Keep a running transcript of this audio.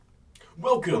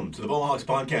Welcome to the Ballhawks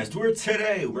podcast, where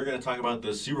today we're going to talk about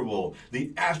the Super Bowl,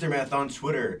 the aftermath on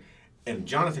Twitter, and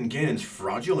Jonathan Gannon's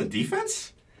fraudulent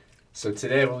defense? So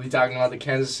today we'll be talking about the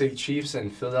Kansas City Chiefs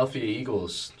and Philadelphia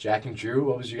Eagles. Jack and Drew,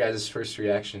 what was your guys' first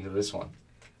reaction to this one?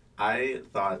 I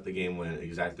thought the game went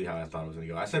exactly how I thought it was going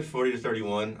to go. I said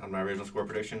 40-31 on my original score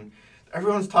prediction.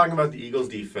 Everyone's talking about the Eagles'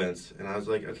 defense, and I was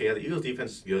like, okay, yeah, the Eagles'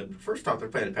 defense is good. First off, they're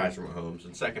playing Patrick Mahomes,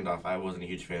 and second off, I wasn't a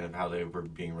huge fan of how they were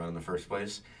being run in the first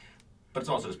place. But it's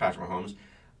also just Patrick Mahomes.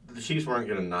 The Chiefs weren't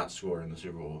going to not score in the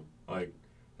Super Bowl.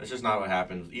 That's just not what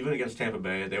happened. Even against Tampa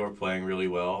Bay, they were playing really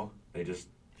well. They just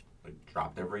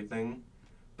dropped everything.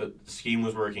 But the scheme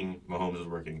was working. Mahomes was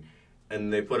working.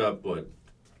 And they put up,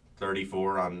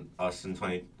 34 on us in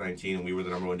 2019, and we were the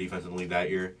number one defense in the league that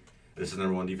year. This is the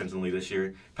number one defense in the league this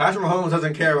year. Patrick Mahomes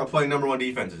doesn't care about playing number one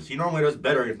defenses. He normally does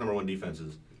better against number one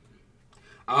defenses.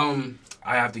 I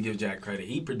have to give Jack credit.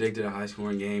 He predicted a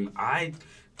high-scoring game. I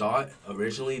thought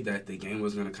originally that the game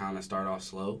was going to kind of start off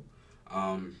slow.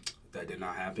 That did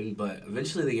not happen. But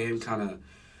eventually the game kind of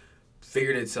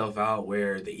figured itself out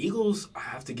where the Eagles,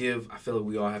 I feel like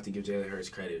we all have to give Jalen Hurts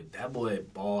credit. That boy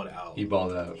balled out. He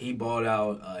balled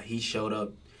out. He showed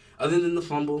up. Other than the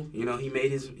fumble, he made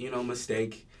his,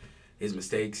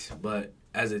 mistakes. But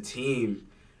as a team,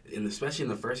 and especially in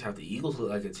the first half, the Eagles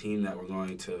looked like a team that were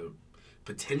going to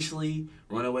potentially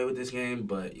run away with this game.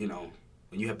 But,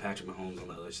 when you have Patrick Mahomes on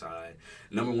the other side,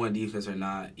 number one defense or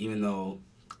not, even though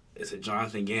it's a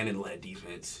Jonathan Gannon-led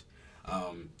defense,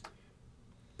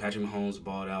 Patrick Mahomes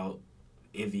balled out,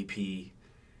 MVP.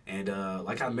 And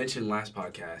like I mentioned last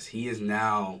podcast,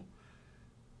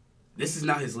 this is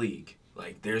not his league.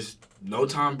 There's no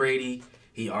Tom Brady.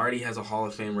 He already has a Hall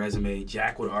of Fame resume.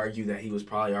 Jack would argue that he was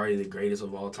probably already the greatest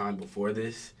of all time before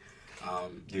this.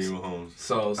 Give me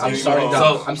Mahomes.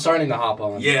 I'm starting to hop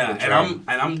on. Yeah,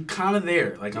 and I'm kind of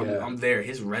there. I'm there.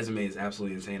 His resume is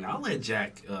absolutely insane. I'll let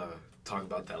Jack talk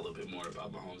about that a little bit more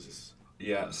about Mahomes'.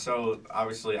 Yeah, so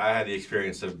obviously I had the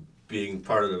experience of being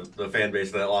part of the fan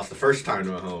base that lost the first time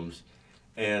to Mahomes.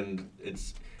 And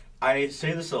I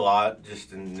say this a lot,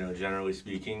 just in, generally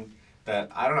speaking,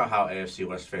 that I don't know how AFC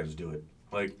West fans do it.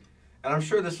 And I'm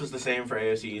sure this was the same for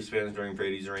AFC East fans during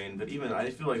Brady's reign, but even I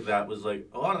feel like that was a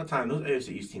lot of the time those AFC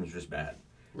East teams were just bad.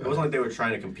 Right. It wasn't like they were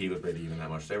trying to compete with Brady even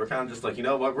that much. They were kind of just like, you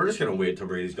know what, we're just going to wait till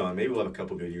Brady's gone. Maybe we'll have a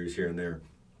couple good years here and there.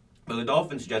 But the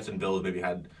Dolphins, Jets, and Bills maybe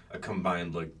had a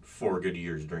combined 4 good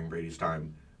years during Brady's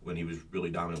time when he was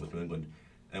really dominant with New England.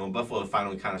 And when Buffalo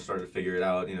finally kind of started to figure it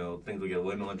out, things would get a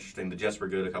little interesting. The Jets were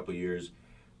good a couple of years.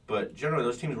 But generally,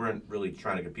 those teams weren't really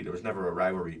trying to compete. There was never a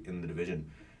rivalry in the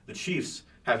division. The Chiefs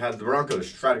have had the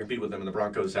Broncos try to compete with them, and the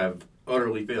Broncos have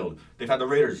utterly failed. They've had the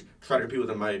Raiders try to compete with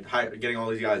them by getting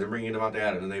all these guys and bringing in Devontae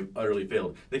Adams, and they've utterly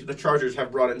failed. The Chargers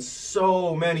have brought in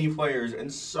so many players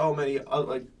and so many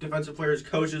defensive players,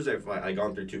 coaches. They've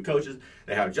gone through 2 coaches.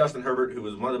 They have Justin Herbert, who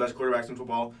was one of the best quarterbacks in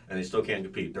football, and they still can't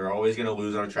compete. They're always going to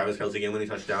lose on a Travis Kelce game-winning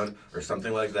touchdown or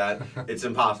something like that. It's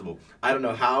impossible. I don't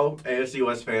know how AFC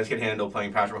West fans can handle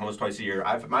playing Patrick Mahomes twice a year.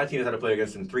 My team has had to play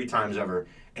against him 3 times ever,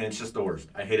 and it's just the worst.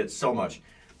 I hate it so much.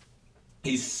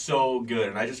 He's so good,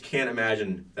 and I just can't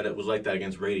imagine that it was like that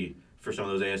against Brady for some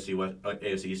of those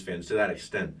AFC East fans to that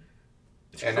extent.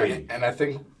 It's crazy. I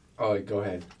think... Oh, go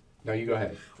ahead. No, you go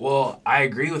ahead. Well, I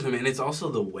agree with him, and it's also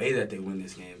the way that they win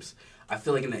these games. I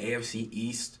feel like in the AFC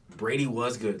East, Brady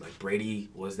was good. Brady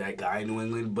was that guy in New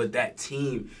England, but that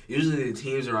team, usually the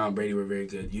teams around Brady were very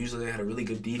good. Usually they had a really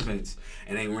good defense,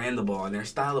 and they ran the ball, and their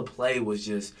style of play was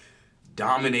just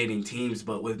dominating teams.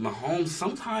 But with Mahomes,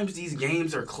 sometimes these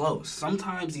games are close.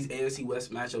 Sometimes these AFC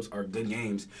West matchups are good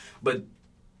games, but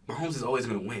Mahomes is always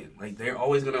going to win. They're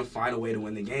always going to find a way to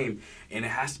win the game, and it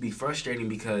has to be frustrating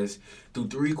because through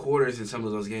 3 quarters in some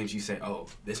of those games, you say, oh,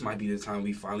 this might be the time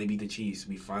we finally beat the Chiefs.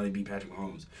 We finally beat Patrick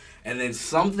Mahomes. And then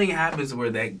something happens where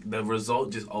the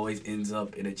result just always ends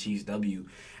up in a Chiefs W.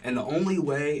 And the only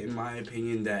way, in my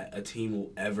opinion, that a team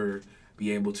will ever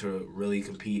be able to really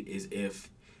compete is if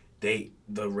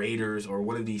the Raiders or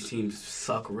one of these teams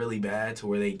suck really bad to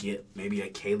where they get maybe a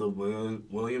Caleb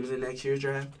Williams in next year's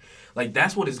draft.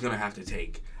 That's what it's going to have to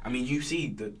take. I mean, you see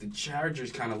the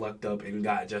Chargers kind of lucked up and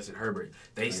got Justin Herbert.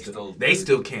 They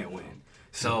still can't win.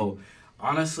 So,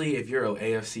 honestly, if you're an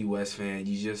AFC West fan,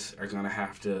 you just are going to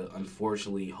have to,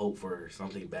 unfortunately, hope for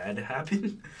something bad to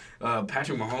happen.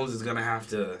 Patrick Mahomes is going to have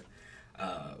to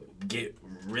get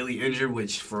really injured,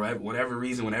 which for whatever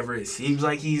reason, whenever it seems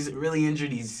like he's really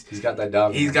injured, he's got that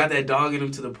dog. He's got that dog in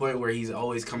him to the point where he's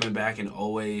always coming back and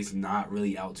always not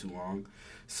really out too long.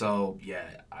 So yeah,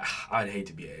 I'd hate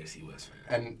to be an AFC West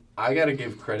fan. And I gotta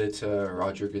give credit to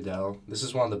Roger Goodell. This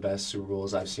is one of the best Super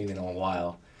Bowls I've seen in a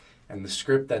while. And the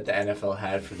script that the NFL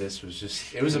had for this was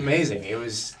just, it was amazing. It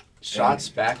was shots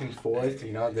back and forth.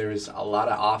 You know, there was a lot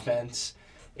of offense.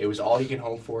 It was all you can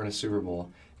hope for in a Super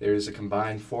Bowl. There was a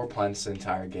combined 4 punts the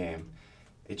entire game.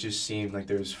 It just seemed like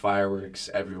there was fireworks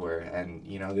everywhere. And,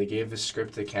 you know, they gave the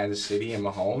script to Kansas City and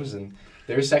Mahomes, and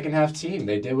they're a second-half team.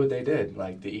 They did what they did.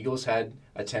 Like, the Eagles had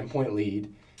a 10-point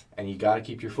lead, and you got to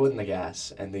keep your foot in the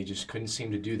gas, and they just couldn't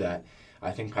seem to do that.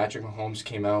 I think Patrick Mahomes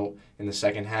came out in the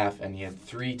second half, and he had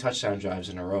 3 touchdown drives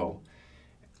in a row.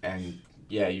 And,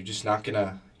 yeah, you're just not going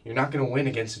to... You're not going to win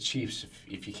against the Chiefs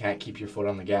if you can't keep your foot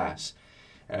on the gas.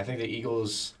 And I think the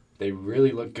Eagles, they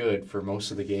really looked good for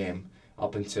most of the game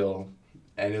up until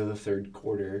end of the third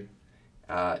quarter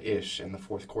ish in the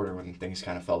fourth quarter when things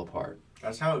kind of fell apart.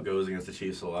 That's how it goes against the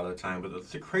Chiefs a lot of the time.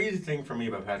 But the crazy thing for me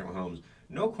about Patrick Mahomes,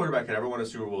 no quarterback had ever won a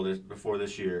Super Bowl before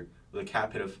this year with a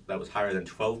cap hit that was higher than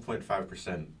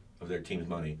 12.5% of their team's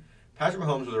money. Patrick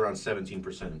Mahomes was around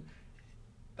 17%.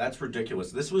 That's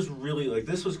ridiculous. This was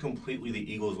completely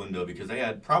the Eagles' window because they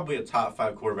had probably a top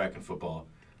 5 quarterback in football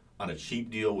on a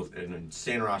cheap deal with an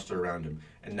insane roster around him.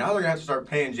 And now they're going to have to start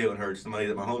paying Jalen Hurts the money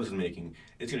that Mahomes is making.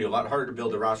 It's going to be a lot harder to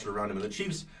build a roster around him. And the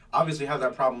Chiefs obviously have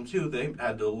that problem too. They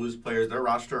had to lose players. Their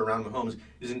roster around Mahomes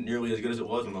isn't nearly as good as it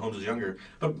was when Mahomes was younger.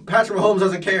 But Patrick Mahomes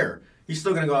doesn't care. He's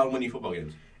still going to go out and win you football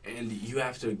games. And you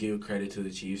have to give credit to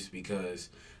the Chiefs because,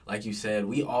 like you said,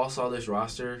 we all saw this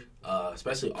roster,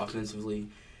 especially offensively.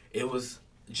 It was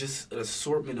just an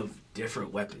assortment of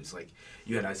different weapons. Like,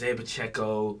 you had Isaiah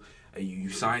Pacheco, you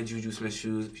signed Juju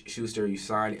Smith-Schuster, you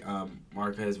signed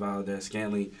Marquez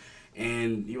Valdez-Scantling,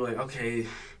 and you were like, okay,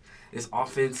 this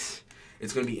offense,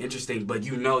 it's going to be interesting, but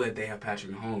you know that they have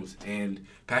Patrick Mahomes, and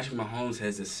Patrick Mahomes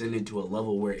has ascended to a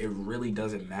level where it really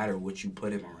doesn't matter what you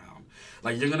put him around.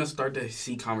 Like, you're going to start to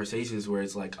see conversations where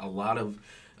it's like a lot of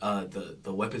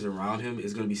the weapons around him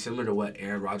is going to be similar to what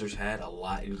Aaron Rodgers had a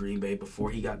lot in Green Bay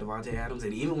before he got Devontae Adams.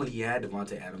 And even when he had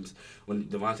Devontae Adams, when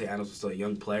Devontae Adams was still a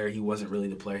young player, he wasn't really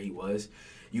the player he was.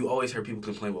 You always heard people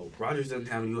complain, well, Rodgers doesn't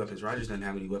have any weapons. Rodgers doesn't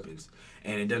have any weapons.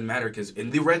 And it doesn't matter because in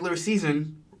the regular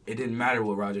season, it didn't matter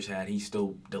what Rodgers had. He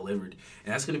still delivered.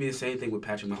 And that's going to be the same thing with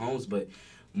Patrick Mahomes, but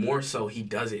more so he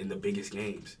does it in the biggest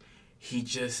games. He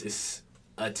just is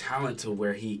a talent to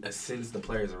where he ascends the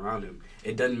players around him.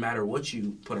 It doesn't matter what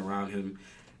you put around him.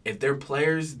 If they're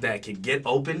players that can get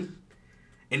open,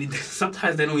 and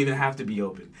sometimes they don't even have to be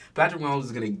open, Patrick Mahomes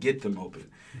is going to get them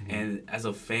open. Mm-hmm. And as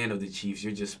a fan of the Chiefs,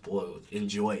 you're just spoiled.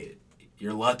 Enjoy it.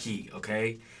 You're lucky,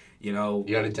 okay? You know,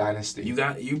 you got a dynasty.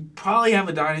 You probably have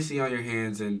a dynasty on your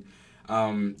hands,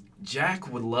 and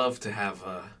Jack would love to have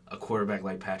a quarterback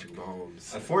like Patrick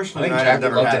Mahomes. Unfortunately, the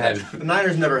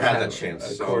Niners never had that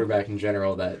chance. A quarterback in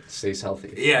general that stays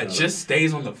healthy. Yeah, just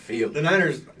stays on the field. The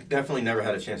Niners definitely never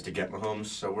had a chance to get Mahomes,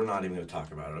 so we're not even going to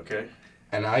talk about it, okay?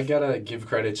 And I got to give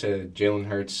credit to Jalen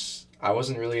Hurts. I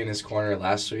wasn't really in his corner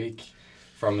last week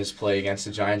from his play against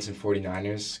the Giants and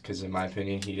 49ers because, in my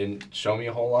opinion, he didn't show me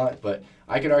a whole lot. But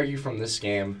I could argue from this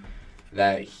game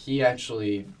that he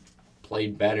actually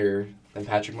played better than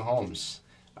Patrick Mahomes.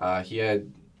 He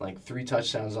had like 3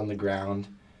 touchdowns on the ground,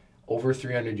 over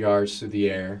 300 yards through the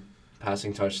air,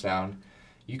 passing touchdown.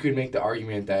 You could make the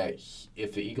argument that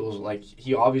if the Eagles,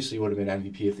 he obviously would have been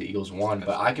MVP if the Eagles won,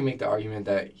 but I can make the argument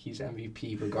that he's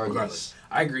MVP regardless.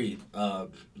 I agree.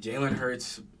 Jalen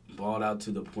Hurts balled out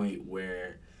to the point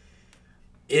where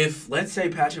if, let's say,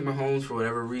 Patrick Mahomes, for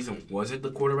whatever reason, wasn't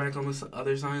the quarterback on the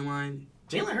other sideline,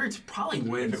 Jalen Hurts probably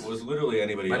wins. If it was literally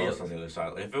anybody else on the other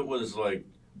side, if it was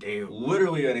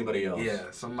literally anybody else. Yeah,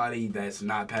 somebody that's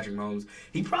not Patrick Mahomes.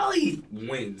 He probably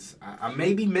wins. I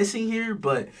may be missing here,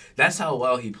 but that's how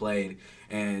well he played.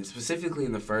 And specifically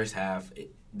in the first half,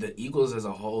 the Eagles as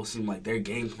a whole seemed like their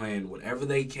game plan, whatever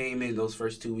they came in those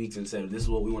first 2 weeks and said, this is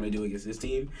what we want to do against this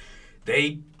team,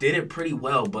 they did it pretty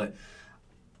well. But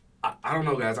I don't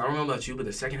know, guys. I don't know about you, but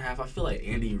the second half, I feel like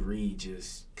Andy Reid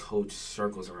just coached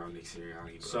circles around Nick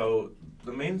Sirianni. So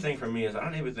the main thing for me is I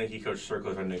don't even think he coached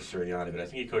circles around Nick Sirianni, but I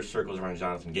think he coached circles around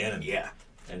Jonathan Gannon. Yeah,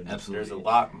 and absolutely. There's a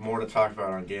lot more to talk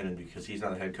about on Gannon because he's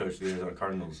not the head coach of the Arizona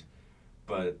Cardinals.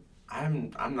 But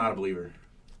I'm not a believer.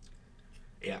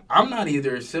 Yeah, I'm not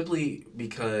either, simply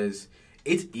because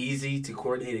it's easy to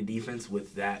coordinate a defense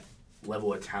with that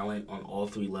level of talent on all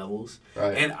 3 levels.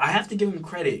 Right. And I have to give him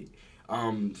credit.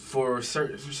 For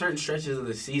certain stretches of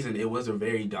the season, it was a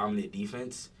very dominant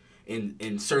defense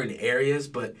in certain areas,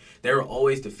 but there were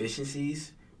always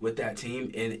deficiencies with that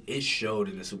team, and it showed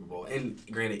in the Super Bowl. And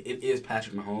granted, it is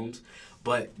Patrick Mahomes,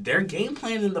 but their game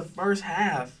plan in the first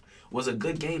half was a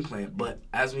good game plan. But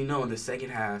as we know, in the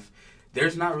second half,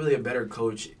 there's not really a better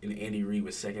coach in Andy Reid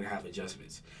with second half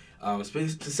adjustments,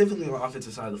 specifically on the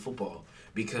offensive side of the football.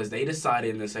 because they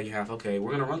decided in the second half, okay,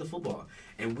 we're going to run the football.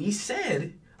 And we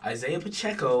said Isaiah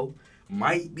Pacheco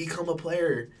might become a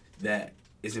player that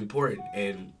is important.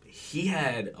 And he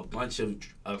had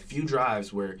a few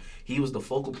drives where he was the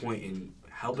focal point in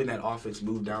helping that offense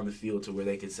move down the field to where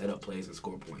they could set up plays and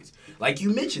score points. Like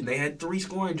you mentioned, they had 3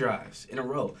 scoring drives in a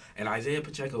row, and Isaiah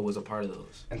Pacheco was a part of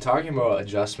those. And talking about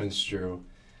adjustments, Drew,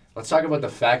 let's talk about the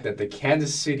fact that the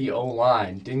Kansas City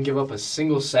O-line didn't give up a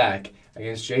single sack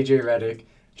against J.J. Redick,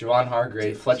 Javon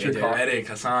Hargrave, Fletcher Cox.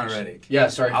 Hassan Reddick. Yeah,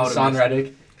 sorry, Hassan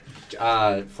Reddick,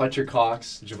 Fletcher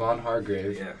Cox, Javon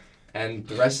Hargrave, and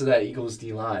the rest of that Eagles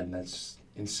D-line. That's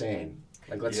insane.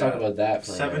 Like, let's talk about that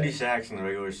for a minute. 70 sacks in the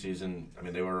regular season. I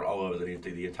mean, they were all over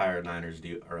the entire Niners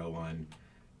O-line.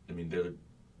 I mean, they're the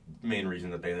main reason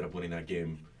that they ended up winning that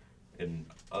game in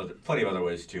plenty of other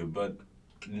ways, too. But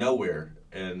nowhere.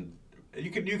 And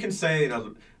you can say,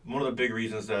 one of the big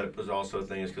reasons that it was also a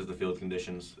thing is because of the field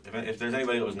conditions. If there's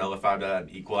anybody that was nullified by that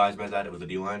and equalized by that, it was the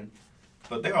D-line.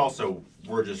 But they also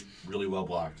were just really well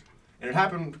blocked. And it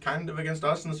happened kind of against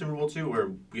us in the Super Bowl, too,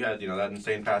 where we had, that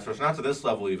insane pass rush. Not to this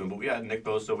level even, but we had Nick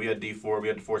Bosa, we had D4, we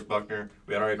had DeForest Buckner,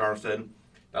 we had Arik Armstead.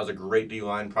 That was a great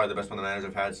D-line, probably the best one the Niners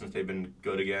have had since they've been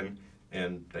good again.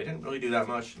 And they didn't really do that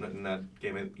much in that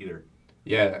game either.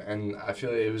 Yeah, and I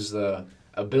feel like it was the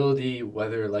ability,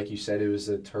 whether, like you said, it was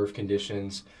the turf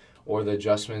conditions or the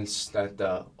adjustments that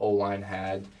the O-line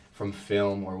had from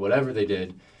film or whatever they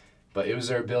did, but it was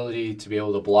their ability to be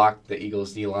able to block the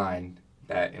Eagles' D-line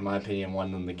that, in my opinion,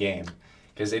 won them the game.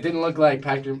 Because it didn't look like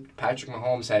Patrick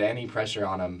Mahomes had any pressure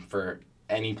on him for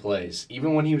any plays.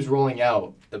 Even when he was rolling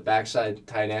out, the backside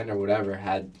tight end or whatever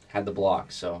had the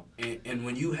block. So and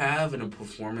when you have a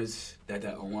performance that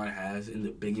O-line has in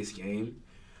the biggest game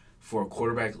for a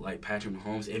quarterback like Patrick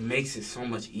Mahomes, it makes it so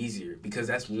much easier because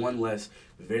that's one less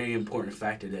very important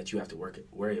factor that you have to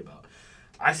worry about.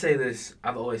 I say this,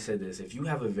 I've always said this, if you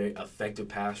have a very effective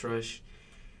pass rush,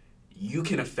 you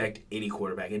can affect any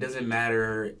quarterback. It doesn't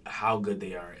matter how good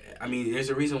they are. I mean, there's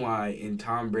a reason why in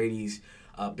Tom Brady's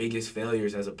biggest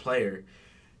failures as a player,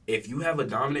 if you have a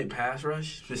dominant pass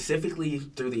rush, specifically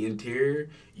through the interior,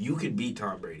 you could beat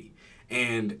Tom Brady.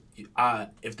 And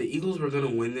if the Eagles were going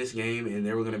to win this game and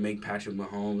they were going to make Patrick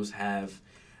Mahomes have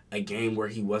a game where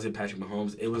he wasn't Patrick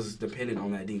Mahomes, it was dependent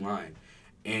on that D-line.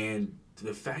 And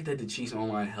the fact that the Chiefs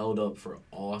online held up for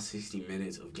all 60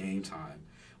 minutes of game time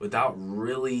without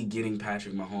really getting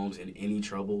Patrick Mahomes in any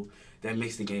trouble, that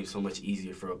makes the game so much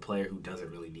easier for a player who doesn't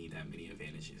really need that many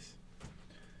advantages.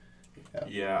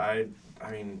 Yeah,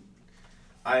 I mean,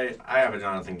 I have a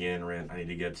Jonathan Gannon rant I need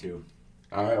to get to.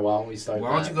 All right, why don't we start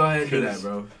Why don't you go ahead and do that,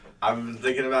 bro? I've been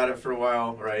thinking about it for a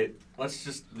while, right?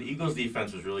 The Eagles'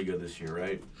 defense was really good this year,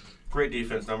 right? Great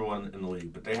defense, number 1 in the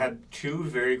league. But they had 2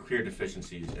 very clear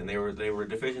deficiencies, and they were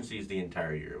deficiencies the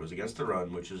entire year. It was against the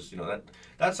run, which is,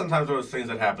 that's sometimes one of those things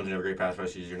that happens in every great pass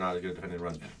rush is you're not as good at defending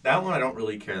runs. That one I don't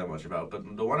really care that much about,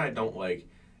 but the one I don't like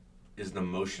is the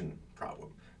motion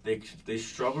problem. They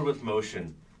struggled with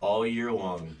motion all year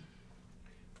long,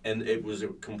 and it was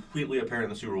completely apparent in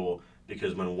the Super Bowl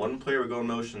because when one player would go in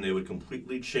motion, they would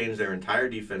completely change their entire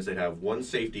defense. They'd have one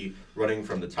safety running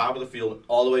from the top of the field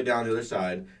all the way down the other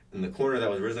side, and the corner that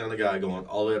was originally on the guy going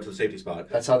all the way up to the safety spot.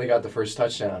 That's how they got the first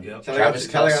touchdown. Yep. Travis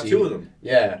Kelce. They got 2 of them.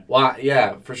 Yeah, well,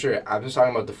 yeah, for sure. I'm just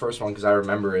talking about the first one because I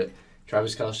remember it.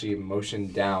 Travis Kelce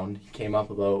motioned down, he came up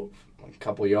about a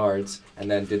couple yards,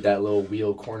 and then did that little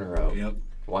wheel corner route. Yep.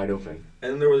 Wide open.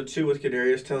 And then there were the 2 with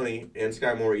Kadarius Toney and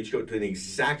Sky Moore each go doing the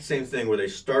exact same thing where they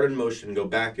start in motion and go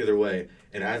back the other way.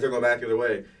 And as they're going back the other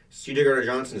way, C.J.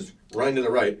 Gardner-Johnson is running to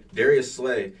the right. Darius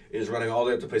Slay is running all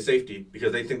the way up to play safety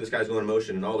because they think this guy's going in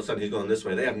motion, and all of a sudden he's going this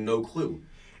way. They have no clue.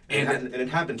 And it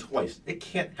happened twice. It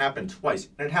can't happen twice.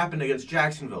 And it happened against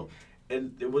Jacksonville.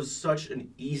 And it was such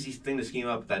an easy thing to scheme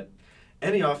up that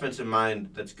any offensive mind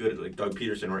that's good, like Doug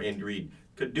Peterson or Andy Reid,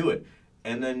 could do it.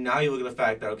 And then now you look at the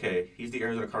fact that, okay, he's the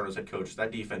Arizona Cardinals head coach.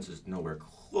 That defense is nowhere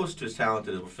close to as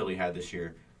talented as what Philly had this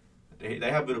year. They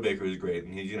have Buda Baker, who's great,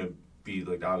 and he's going to be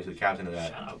obviously the captain of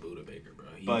that. Shout out Buda Baker, bro.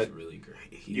 He's really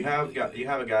great. You have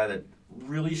a guy that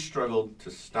really struggled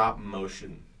to stop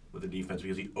motion with the defense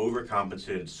because he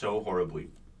overcompensated so horribly.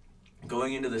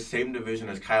 Going into the same division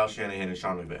as Kyle Shanahan and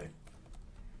Sean McVay.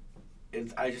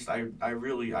 I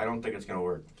don't think it's going to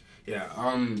work. Yeah,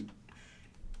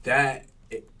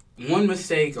 one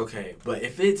mistake, okay, but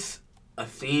if it's a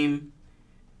theme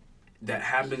that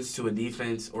happens to a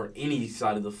defense or any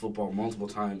side of the football multiple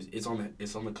times, it's on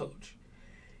the coach.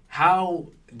 How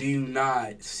do you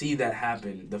not see that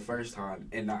happen the first time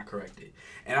and not correct it?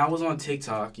 And I was on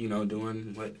TikTok,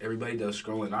 doing what everybody does,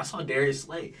 scrolling. And I saw Darius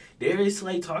Slay. Darius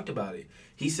Slay talked about it.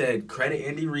 He said, credit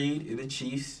Andy Reid and the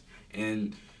Chiefs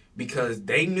And because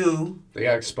they knew They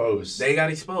got exposed.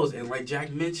 And like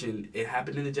Jack mentioned, it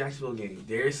happened in the Jacksonville game.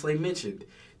 Darius Slay mentioned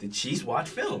the Chiefs watched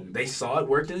film. They saw it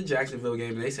worked in the Jacksonville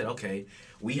game, and they said, okay,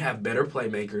 we have better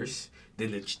playmakers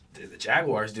than the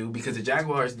Jaguars do, because the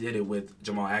Jaguars did it with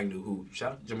Jamal Agnew,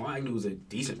 Jamal Agnew is a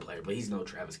decent player, but he's no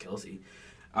Travis Kelce.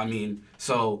 I mean,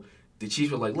 so the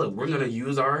Chiefs were like, look, we're going to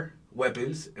use our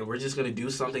weapons, and we're just going to do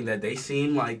something that they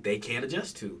seem like they can't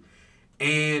adjust to.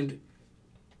 And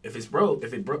if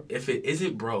it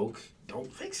isn't broke,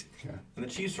 don't fix it. Yeah. And the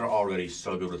Chiefs are already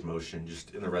so good with motion,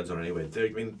 just in the red zone anyway.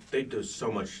 They do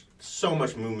so much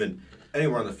movement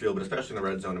anywhere on the field, but especially in the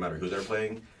red zone, no matter who they're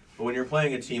playing. But when you're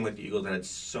playing a team like the Eagles that had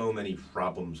so many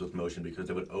problems with motion because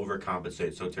they would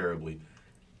overcompensate so terribly,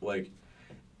 like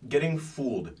getting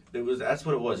fooled. That's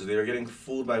what it was. They were getting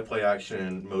fooled by play action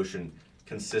and motion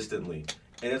consistently.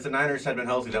 And if the Niners had been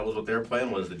healthy, that was what their plan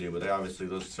was to do. But obviously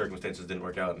those circumstances didn't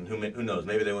work out, and who knows?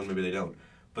 Maybe they win, maybe they don't.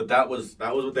 But that was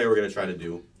what they were going to try to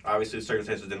do. Obviously, the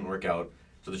circumstances didn't work out,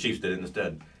 so the Chiefs did it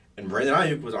instead. And Brandon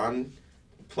Ayuk was on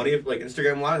plenty of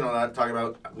Instagram Live and all that, talking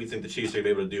about we think the Chiefs are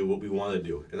going to be able to do what we want to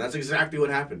do. And that's exactly what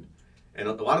happened. And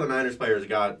a lot of the Niners players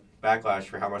got backlash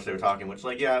for how much they were talking, which,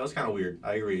 yeah, it was kind of weird.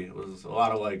 I agree. It was a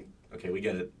lot of, okay, we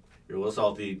get it. You're a little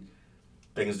salty.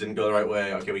 Things didn't go the right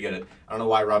way. Okay, we get it. I don't know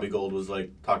why Robbie Gould was,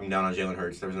 talking down on Jalen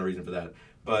Hurts. There was no reason for that.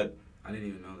 But I didn't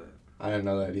even know that. I didn't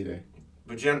know that either.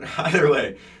 But either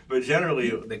way, but generally,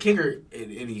 the kicker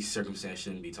in any circumstance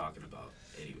shouldn't be talking about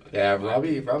anybody. Yeah,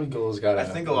 Robbie Gould's got. I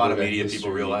think a lot of media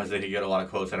people realize they could get a lot of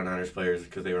quotes out of Niners players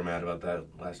because they were mad about that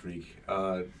last week.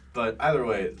 But either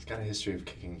way, it's got a history of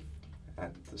kicking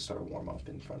at the start of warm up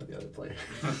in front of the other player.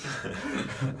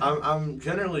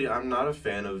 I'm not a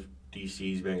fan of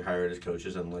DCs being hired as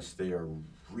coaches unless they are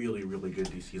really, really good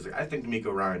DCs. I think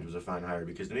D'Amico Ryans was a fine hire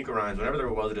because D'Amico Ryans, whenever there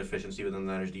was a deficiency within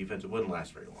the Niners defense, it wouldn't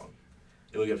last very long.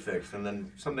 It would get fixed, and then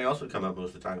something else would come up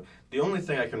most of the time. The only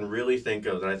thing I can really think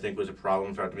of that I think was a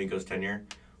problem throughout D'Amico's tenure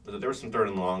was that there were some third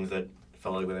and longs that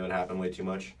felt like they would happen way too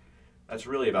much. That's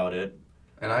really about it.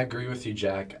 And I agree with you,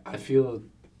 Jack. I feel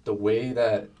the way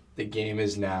that the game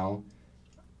is now,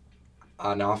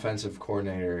 an offensive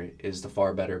coordinator is the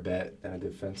far better bet than a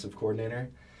defensive coordinator.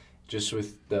 Just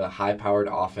with the high-powered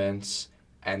offense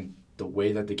and the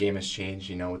way that the game has changed,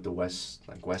 with the West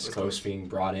Coast being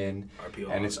brought in, RPO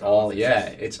and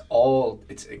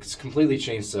it's completely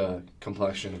changed the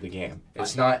complexion of the game.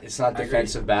 It's not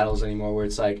defensive battles anymore where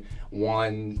it's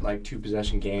two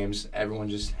possession games. Everyone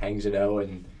just hangs it out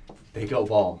and they go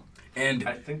ball. And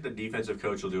I think the defensive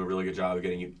coach will do a really good job of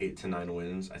getting you 8 to 9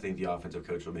 wins. I think the offensive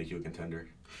coach will make you a contender.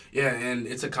 Yeah, and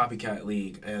it's a copycat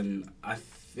league, and I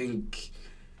think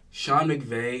Sean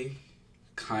McVay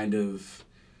kind of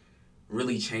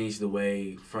really changed the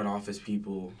way front office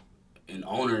people and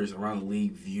owners around the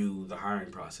league view the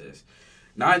hiring process.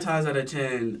 9 times out of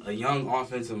 10, a young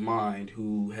offensive mind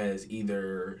who has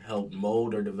either helped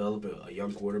mold or develop a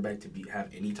young quarterback to have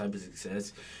any type of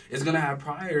success is going to have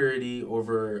priority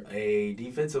over a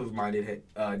defensive-minded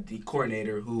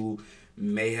coordinator who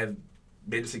may have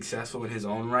been successful in his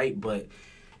own right, but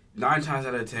 9 times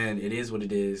out of 10, it is what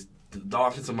it is. The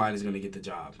offensive mind is going to get the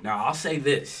job. Now, I'll say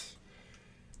this.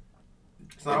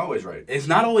 It's not always right. It's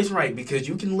not always right because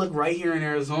you can look right here in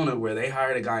Arizona where they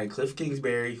hired a guy, Cliff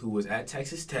Kingsbury, who was at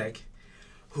Texas Tech,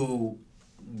 who,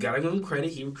 gotta give him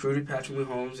credit, he recruited Patrick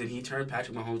Mahomes and he turned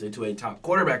Patrick Mahomes into a top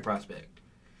quarterback prospect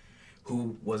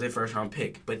who was a first-round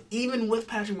pick. But even with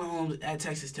Patrick Mahomes at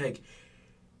Texas Tech,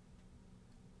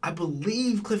 I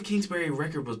believe Cliff Kingsbury's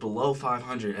record was below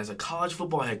 500 as a college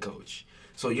football head coach.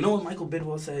 So you know what Michael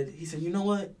Bidwell said? He said, you know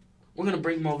what? We're going to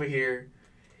bring him over here.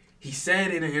 He said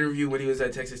in an interview when he was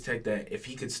at Texas Tech that if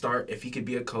he could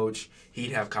be a coach,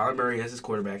 he'd have Kyler Murray as his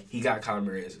quarterback. He got Kyler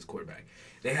Murray as his quarterback.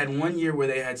 They had 1 year where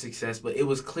they had success, but it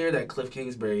was clear that Cliff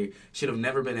Kingsbury should have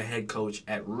never been a head coach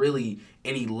at really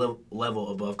any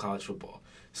level above college football.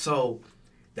 So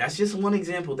that's just one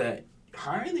example that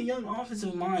hiring the young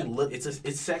offensive mind, it's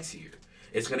sexier.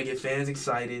 It's going to get fans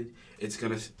excited. It's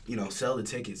going to, sell the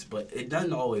tickets, but it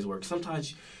doesn't always work.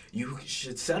 Sometimes you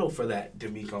should settle for that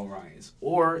D'Amico Ryans.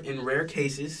 Or in rare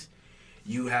cases,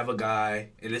 you have a guy,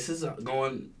 and this is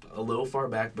going a little far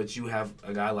back, but you have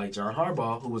a guy like John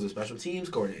Harbaugh who was a special teams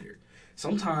coordinator.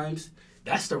 Sometimes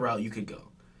that's the route you could go.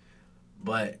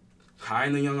 But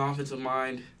hiring the young offensive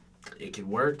mind, it can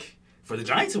work. For the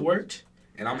Giants, it worked,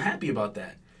 and I'm happy about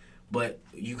that. But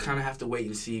you kind of have to wait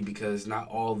and see because not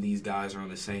all of these guys are on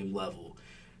the same level.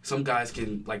 Some guys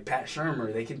can, like Pat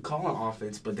Shurmur, they can call an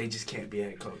offense, but they just can't be a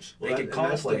head coach. Well, they can call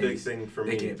that's plays. The big thing for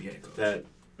me. They can't be a head coach.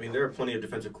 There are plenty of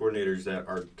defensive coordinators that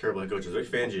are terrible head coaches.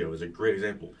 Vic Fangio is a great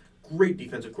example. great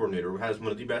defensive coordinator who has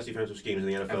one of the best defensive schemes in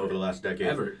the NFL over the last decade.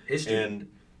 Ever. History. And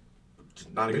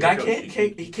not a The good guy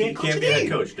coach. can't coach a be a head team.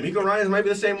 coach. D'Amico Ryans might be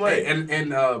the same way.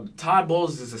 And Todd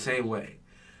Bowles is the same way.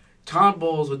 Todd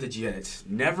Bowles with the Jets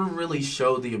never really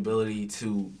showed the ability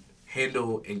to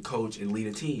handle and coach and lead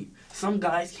a team. Some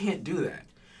guys can't do that.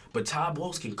 But Todd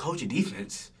Bowles can coach a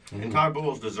defense. And Todd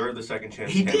Bowles deserved the second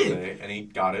chance He at did. Tampa Bay, and he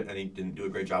got it, and he didn't do a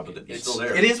great job with it. He's still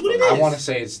there. It is what it is. I want to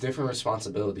say it's different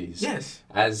responsibilities. Yes.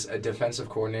 As a defensive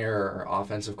coordinator or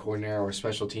offensive coordinator or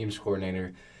special teams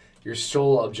coordinator, your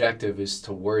sole objective is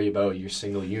to worry about your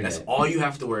single unit. That's all you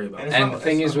have to worry about. And the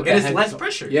thing is with and the it's head less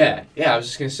pressure. Yeah, I was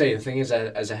just gonna say the thing is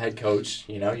that as a head coach,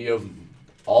 you know, you have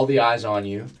all the eyes on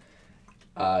you.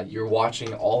 You're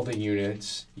watching all the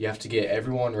units. You have to get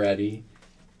everyone ready.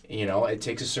 You know, it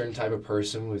takes a certain type of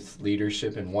person with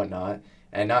leadership and whatnot,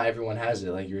 and not everyone has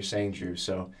it, like you were saying, Drew.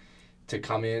 So to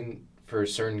come in for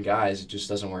certain guys, it just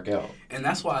doesn't work out. And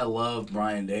that's why I love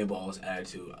Brian Daboll's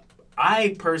attitude.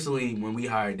 I personally, when we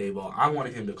hired Daboll, I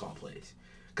wanted him to call plays.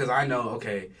 Because I know,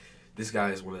 okay, this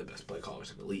guy is one of the best play callers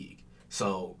in the league.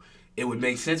 So it would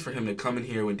make sense for him to come in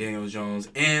here with Daniel Jones.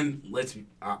 And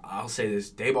I'll say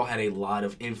this, Daboll had a lot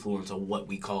of influence on what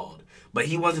we called. But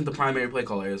he wasn't the primary play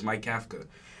caller. It was Mike Kafka.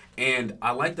 And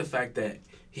I like the fact that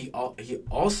he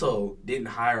also didn't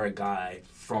hire a guy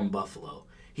from Buffalo.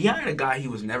 He hired a guy he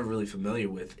was never really familiar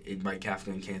with in Mike Kafka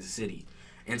in Kansas City.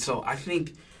 And so I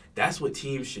think that's what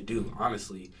teams should do,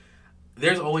 honestly.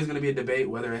 There's always going to be a debate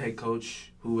whether a head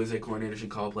coach who is a coordinator should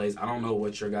call plays. I don't know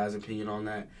what's your guys' opinion on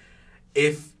that.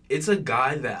 If it's a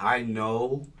guy that I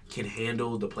know can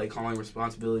handle the play calling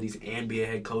responsibilities and be a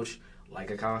head coach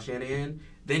like a Kyle Shanahan,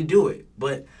 then do it.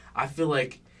 But I feel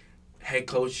like head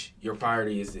coach, your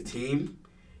priority is the team.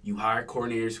 You hire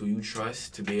coordinators who you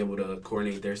trust to be able to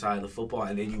coordinate their side of the football,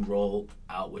 and then you roll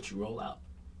out what you roll out.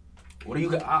 What do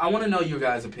you? I want to know your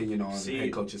guys' opinion on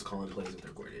head coaches calling plays with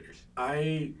their coordinators.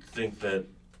 I think that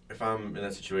if I'm in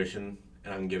that situation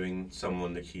and I'm giving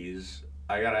someone the keys,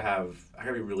 I gotta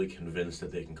be really convinced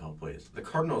that they can call plays. The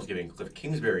Cardinals giving Cliff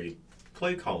Kingsbury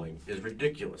play calling is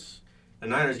ridiculous. The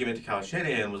Niners giving it to Kyle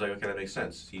Shanahan was like, okay, that makes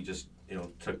sense. He just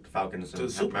took the Falcons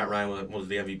and Matt Ryan was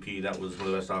the MVP. That was one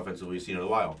of the best offenses we've seen in a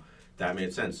while. That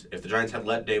made sense. If the Giants had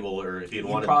let Dable, or if he had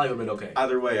wanted, probably would have been okay.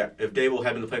 Either way, if Dable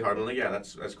had been the play card, I'm like, yeah,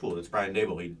 that's cool. It's Brian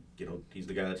Dable. He's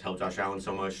the guy that's helped Josh Allen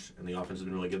so much, and the offense has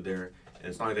been really good there. And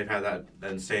it's not like they've had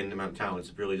that insane amount of talent.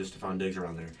 It's really just Stephon Diggs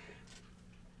around there.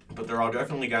 But there are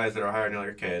definitely guys that are hired, and like,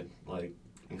 okay, like,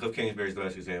 and Cliff Kingsbury's the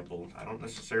best example. I don't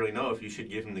necessarily know if you should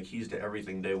give him the keys to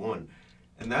everything day one.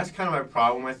 And that's kind of my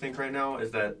problem, I think, right now,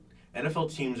 is that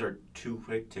NFL teams are too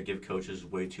quick to give coaches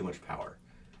way too much power.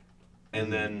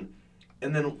 And then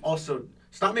also,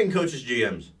 stop making coaches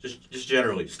GMs. Just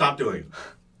generally. Stop doing it.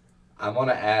 I want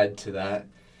to add to that.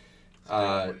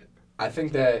 I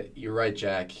think that you're right,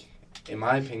 Jack. In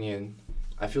my opinion,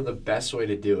 I feel the best way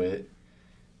to do it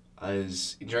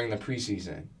is during the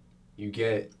preseason.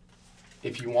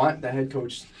 If you want the head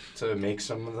coach to make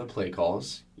some of the play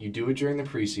calls, you do it during the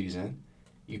preseason.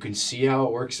 You can see how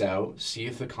it works out, see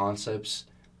if the concepts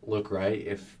look right,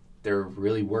 if they're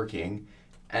really working.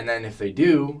 And then if they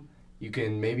do, you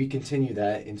can maybe continue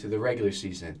that into the regular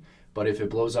season. But if it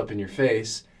blows up in your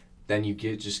face, then you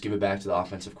just give it back to the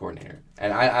offensive coordinator.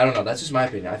 And I don't know, that's just my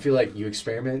opinion. I feel like you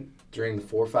experiment during the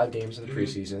 4 or 5 games in the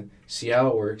preseason, see how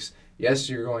it works. Yes,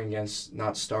 you're going against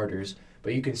not starters,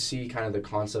 but you can see kind of the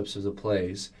concepts of the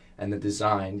plays and the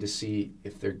design to see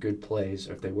if they're good plays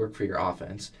or if they work for your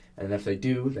offense. And if they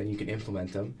do, then you can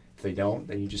implement them. If they don't,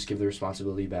 then you just give the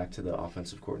responsibility back to the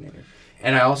offensive coordinator.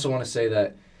 And I also want to say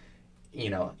that,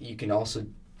 you can also,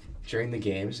 during the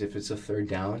games, if it's a third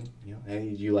down, hey,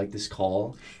 you like this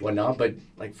call, whatnot. But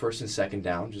like first and second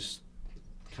down, just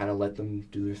kind of let them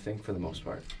do their thing for the most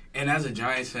part. And as a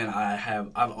Giants fan,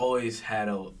 I've always had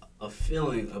a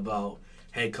feeling about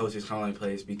head coaches calling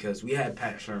plays because we had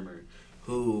Pat Shurmur,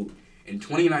 who in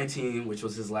 2019, which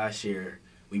was his last year,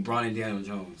 we brought in Daniel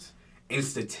Jones. And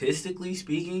statistically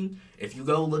speaking, if you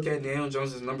go look at Daniel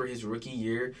Jones' number his rookie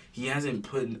year, he hadn't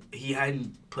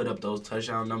put up those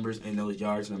touchdown numbers and those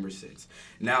yards numbers since.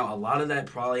 Now, a lot of that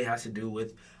probably has to do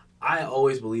with, I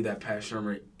always believe that Pat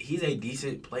Shurmur, he's a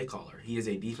decent play caller. He is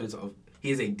a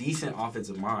decent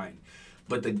offensive mind.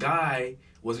 But the guy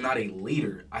was not a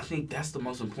leader. I think that's the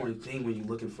most important thing when you're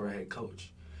looking for a head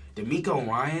coach. D'Amico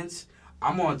Ryans,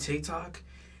 I'm on TikTok.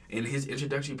 In his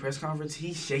introductory press conference,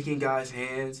 he's shaking guys'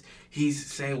 hands. He's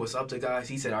saying what's up to guys.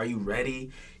 He said, are you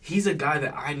ready? He's a guy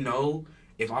that I know,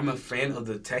 if I'm a fan of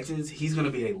the Texans, he's going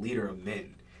to be a leader of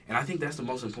men. And I think that's the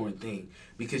most important thing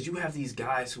because you have these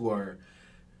guys who are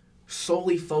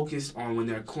solely focused on when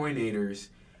they're coordinators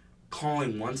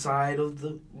calling one side of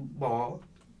the ball,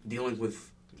 dealing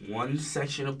with one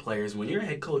section of players. When you're a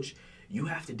head coach, you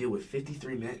have to deal with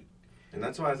 53 men. And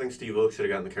that's why I think Steve Wilkes should have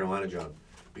gotten the Carolina job.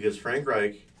 Because Frank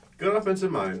Reich, good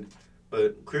offensive mind,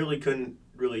 but clearly couldn't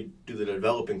really do the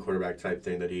developing quarterback type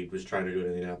thing that he was trying to do in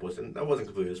Indianapolis. And that wasn't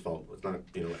completely his fault. It's not,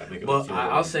 making But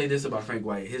I'll say this about Frank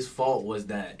Reich. His fault was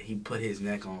that he put his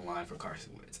neck on the line for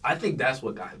Carson Wentz. I think that's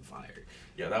what got him fired.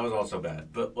 Yeah, that was also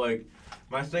bad. But,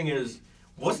 my thing is,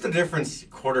 what's the difference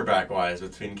quarterback-wise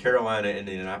between Carolina and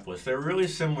Indianapolis? They're really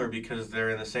similar because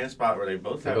they're in the same spot where they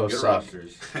both have good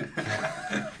rosters.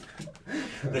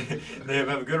 they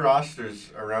have good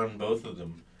rosters around both of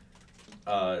them.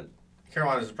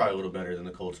 Carolina's probably a little better than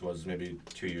the Colts was maybe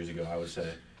 2 years ago, I would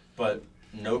say. But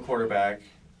no quarterback.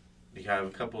 You have a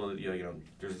couple of,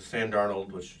 there's the Sam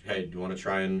Darnold, which, hey, do you want to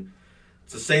try and...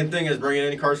 It's the same thing as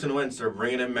bringing in Carson Wentz or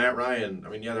bringing in Matt Ryan. I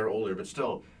mean, yeah, they're older, but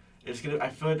still, I feel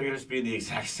like they're going to be in the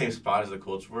exact same spot as the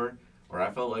Colts were, where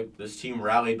I felt like this team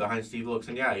rallied behind Steve Wilkes.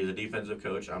 And, yeah, he's a defensive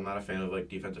coach. I'm not a fan of,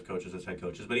 defensive coaches as head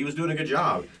coaches, but he was doing a good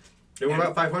job. They were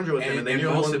about 500 with him, and they knew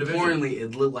most won the division. importantly,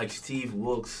 it looked like Steve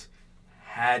Wilkes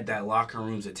had that locker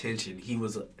room's attention. He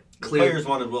was clear. Players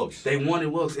wanted Wilkes. They wanted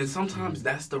Wilkes, and sometimes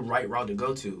that's the right route to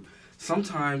go to.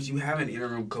 Sometimes you have an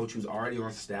interim coach who's already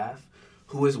on staff,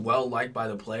 who is well liked by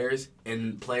the players,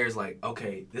 and players like,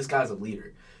 okay, this guy's a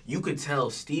leader. You could tell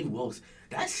Steve Wilkes,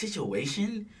 that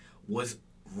situation was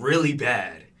really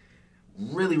bad.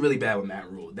 Really, really bad with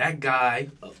Matt Rule. That guy,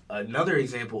 another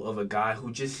example of a guy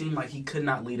who just seemed like he could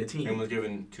not lead a team. And was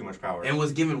given too much power. And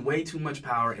was given way too much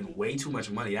power and way too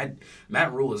much money.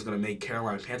 Matt Rule is going to make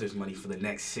Carolina Panthers money for the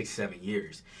next 6-7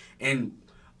 years. And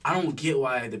I don't get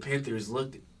why the Panthers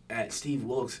looked at Steve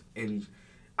Wilkes, and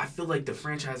I feel like the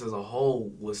franchise as a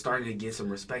whole was starting to get some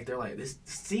respect. They're like, this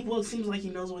Steve Wilkes seems like he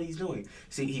knows what he's doing.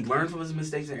 See, he learned from his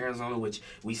mistakes in Arizona, which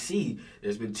we see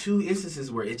there's been 2 instances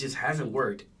where it just hasn't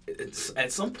worked.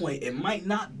 At some point, it might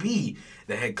not be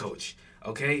the head coach,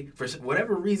 okay? For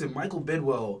whatever reason, Michael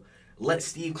Bidwell let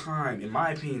Steve Keim, in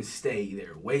my opinion, stay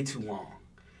there way too long.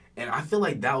 And I feel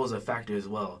like that was a factor as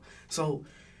well. So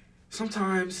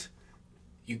sometimes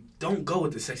you don't go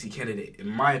with the sexy candidate, in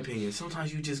my opinion.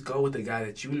 Sometimes you just go with the guy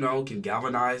that you know can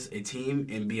galvanize a team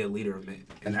and be a leader of men.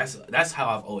 And that's how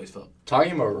I've always felt.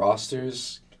 Talking about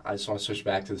rosters, I just want to switch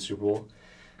back to the Super Bowl.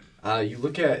 You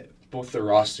look at both the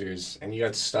rosters, and you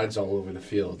got studs all over the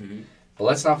field. Mm-hmm. But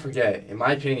let's not forget, in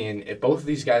my opinion, if both of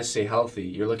these guys stay healthy,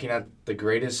 you're looking at the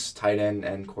greatest tight end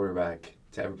and quarterback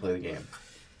to ever play the game.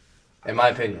 In my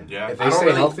opinion. Yeah. If they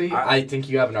stay healthy, I think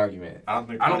you have an argument. I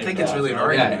don't think it's really an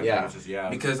argument. Yeah.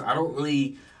 Because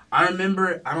I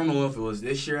remember, I don't know if it was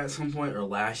this year at some point or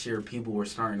last year, people were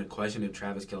starting to question if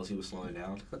Travis Kelce was slowing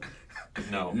down.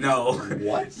 No.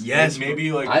 What? Yes.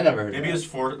 Maybe I never heard maybe that. his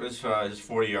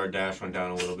 40-yard dash went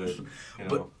down a little bit.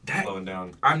 Slowing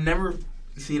down. I've never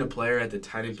seen a player at the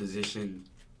tight end position.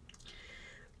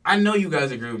 I know you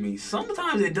guys agree with me.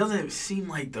 Sometimes it doesn't seem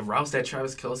like the routes that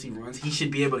Travis Kelce runs, he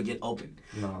should be able to get open.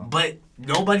 No. But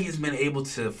nobody has been able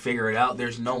to figure it out.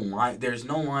 There's no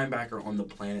linebacker on the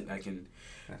planet that can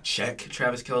check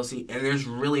Travis Kelce, and there's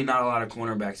really not a lot of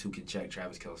cornerbacks who can check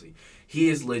Travis Kelce. He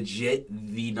is legit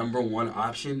the number one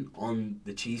option on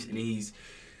the Chiefs, and he's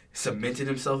cemented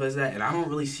himself as that. And I don't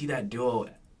really see that duo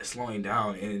slowing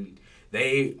down. And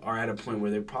they are at a point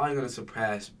where they're probably going to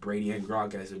surpass Brady and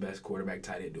Gronk as the best quarterback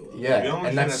tight end duo. Yeah, the only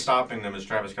and thing that's stopping them is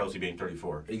Travis Kelce being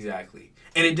 34. Exactly.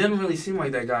 And it doesn't really seem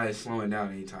like that guy is slowing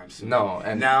down anytime soon. No.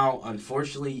 And now,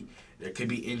 unfortunately, there could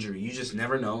be injury. You just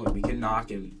never know. We can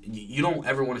knock, and you don't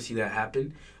ever want to see that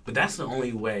happen. But that's the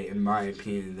only way, in my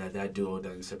opinion, that duo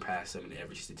doesn't surpass them in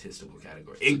every statistical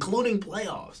category, including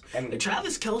playoffs. And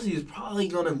Travis Kelce is probably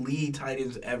going to lead tight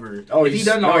ends ever. Oh, if he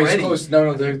doesn't already. He's close.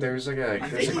 No, there's like a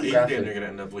He's graphic. going to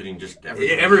end up leading just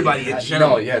everybody. Everybody in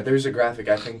general. No, yeah, there's a graphic.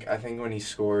 I think when he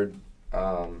scored,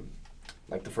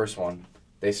 like the first one,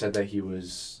 they said that he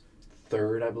was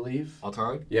third, I believe. All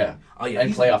time? Yeah. Oh, yeah.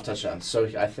 And playoff touchdowns. So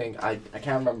I think, I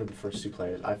can't remember the first 2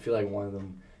 players. I feel like one of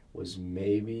them was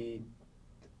maybe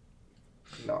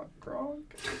not Gronk.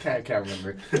 I can't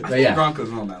remember. I think Gronk was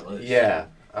on that list. Yeah.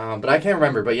 But I can't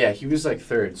remember. But yeah, he was like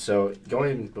third. So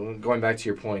going back to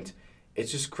your point, it's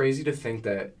just crazy to think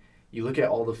that you look at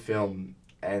all the film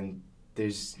and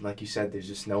there's, like you said, there's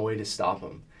just no way to stop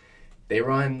him. They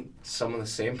run some of the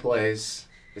same plays,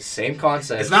 the same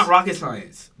concepts. It's not rocket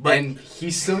science. And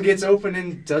he still gets open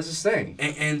and does his thing.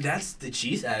 And that's the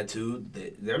Chiefs'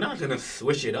 attitude. They're not going to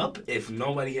switch it up if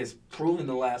nobody has proven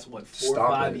the last, 4 or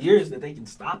 5 years that they can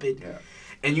stop it. Yeah.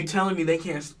 And you telling me they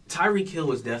can't... Tyreek Hill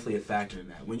was definitely a factor in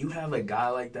that. When you have a guy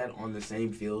like that on the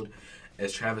same field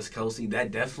as Travis Kelce,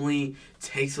 that definitely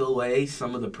takes away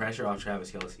some of the pressure off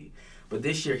Travis Kelce. But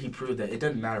this year, he proved that it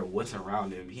doesn't matter what's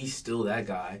around him. He's still that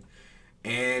guy.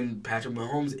 And Patrick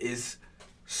Mahomes is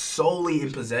solely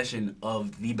in possession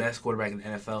of the best quarterback in the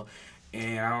NFL.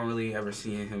 And I don't really ever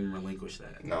see him relinquish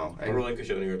that. No. He'll relinquish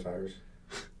it when he retires.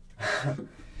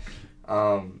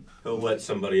 He'll let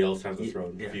somebody else have the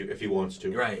throne if he wants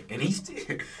to. Right. And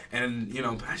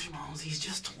Patrick Mahomes, he's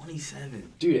just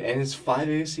 27. Dude, and it's 5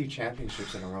 AFC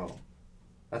championships in a row.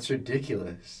 That's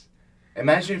ridiculous.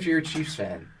 Imagine if you're a Chiefs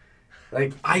fan.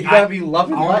 Like, you gotta be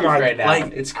loving life right now.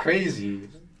 Like, it's crazy.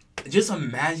 Just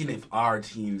imagine if our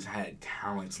teams had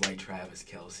talents like Travis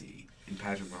Kelce and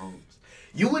Patrick Mahomes.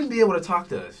 You wouldn't be able to talk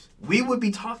to us. We would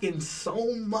be talking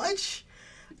so much.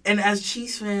 And as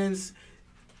Chiefs fans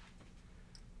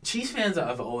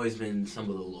have always been some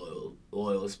of the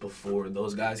loyalists before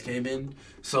those guys came in.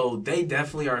 So they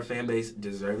definitely are a fan base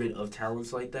deserving of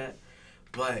talents like that.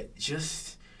 But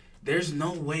just, there's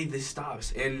no way this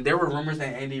stops. And there were rumors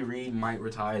that Andy Reid might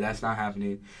retire. That's not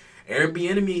happening. Eric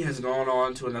Bieniemy has gone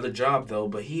on to another job, though,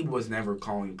 but he was never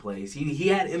calling plays. He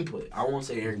had input. I won't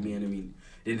say Eric Bieniemy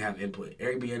didn't have input.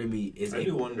 Eric Bieniemy is. I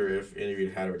do wonder if Andy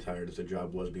Reid had retired if the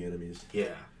job was Bieniemy's.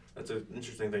 Yeah, that's an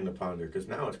interesting thing to ponder because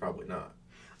now it's probably not.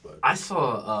 But I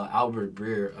saw Albert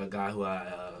Breer, a guy who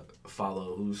I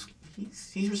follow,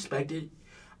 he's respected.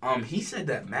 He said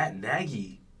that Matt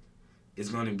Nagy is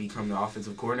going to become the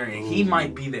offensive coordinator, and he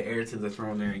might be the heir to the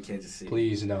throne there in Kansas City.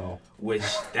 Please no. Which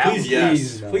please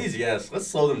yes. Let's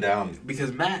slow them down.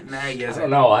 Because Matt Nagy, I don't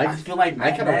know. I feel like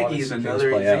Matt Nagy is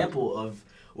another example of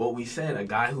what we said. A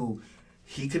guy who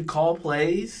he could call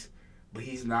plays, but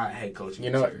he's not head coaching. You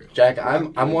know, Jack,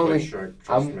 I'm willing.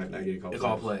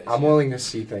 I'm willing to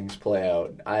see things play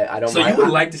out. I don't. So you would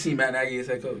like to see Matt Nagy as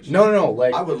head coach? No.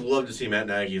 Like I would love to see Matt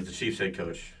Nagy as the Chiefs head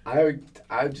coach. I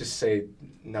would just say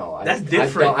no. That's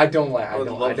different. I don't want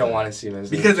to see him as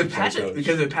because if Patrick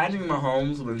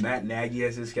Mahomes with Matt Nagy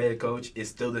as his head coach is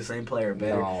still the same player,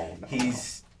 better. No.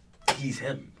 He's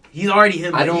him. He's already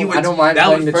him. I don't mind that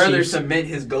playing would the further Chiefs. cement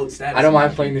his GOAT status. I don't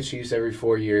mind playing the Chiefs every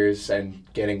 4 years and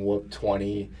getting whooped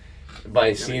 20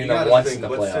 by seeing them once in the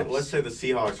playoffs. Let's say the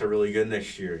Seahawks are really good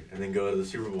next year and then go to the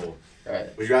Super Bowl.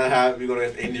 Right. Would you rather be going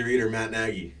against Andy Reid or Matt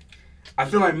Nagy? I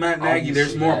feel like Matt Nagy,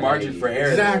 there's more margin for error.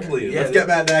 Exactly. Let's get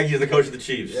Matt Nagy as the coach of the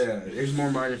Chiefs. Yeah, there's more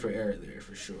margin for error there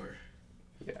for sure.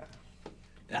 Yeah.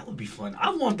 That would be fun.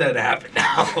 I want that to happen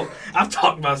now. I've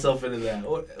talked myself into that.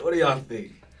 What do y'all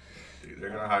think? Dude, they're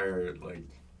going to hire, like,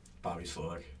 Bobby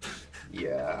Slowick.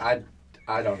 Yeah,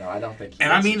 I don't know. I don't think.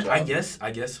 And I mean, I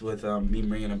guess with me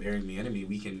bringing up Eric Bieniemy,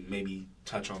 we can maybe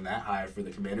touch on that hire for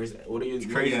the Commanders. What are you? It's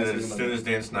crazy that as soon as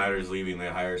Dan Snyder is leaving, they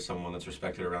hire someone that's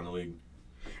respected around the league.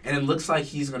 And it looks like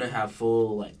he's gonna have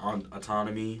full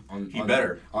autonomy on. He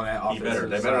better on that offense. He better.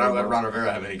 They better not let Ron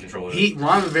Rivera have any control of it.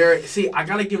 Ron Rivera. See, I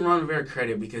gotta give Ron Rivera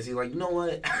credit because he's like, you know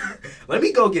what? Let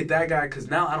me go get that guy because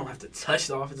now I don't have to touch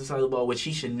the offensive side of the ball, which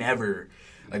he should never.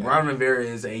 Like, Ron Rivera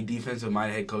is a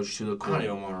defensive-minded head coach to the core. I don't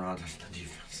even want Ron to the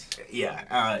defense.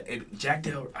 Yeah.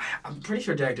 I'm pretty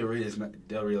sure Jack Del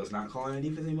Rio is not calling a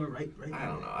defense anymore, right? I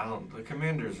don't know. The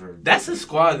Commanders are... That's a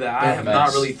squad that I have not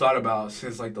really thought about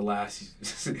since, like, the last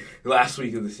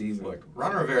week of the season. Look,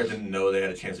 Ron Rivera didn't know they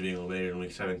had a chance of being eliminated in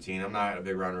Week 17. I'm not a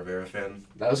big Ron Rivera fan.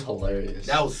 That was hilarious.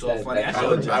 That was so funny.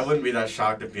 I wouldn't be that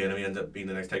shocked if Bieniemy ends up being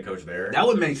the next head coach there. That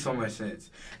would make so much sense.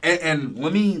 And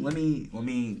let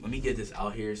me get this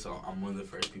out here, so I'm one of the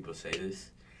first people to say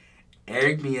this.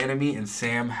 Eric Bieniemy and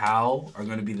Sam Howell are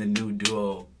going to be the new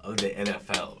duo of the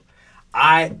NFL.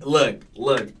 I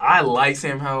like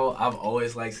Sam Howell. I've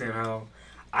always liked Sam Howell.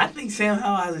 I think Sam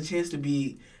Howell has a chance to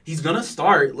be. He's going to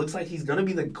start. Looks like he's going to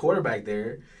be the quarterback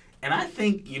there. And I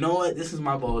think, you know what? This is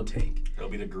my bold take. It'll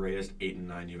be the greatest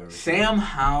 8-9 you've ever seen. Sam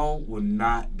Howell would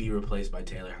not be replaced by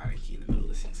Taylor Heineke in the middle of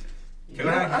the season.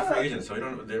 Taylor Heineke's free agent, so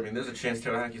there's a chance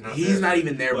Taylor Heineke's not there. He's not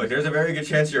even there. Look, there's a very good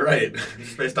chance you're right,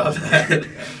 just based off that.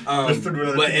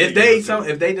 But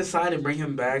if they decide to bring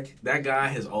him back, that guy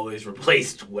has always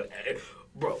replaced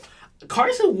bro.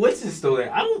 Carson Wentz is still there.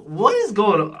 What is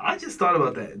going on? I just thought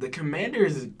about that. The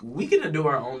Commanders, we could do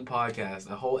our own podcast,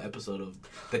 a whole episode of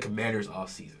the Commanders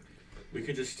off season. We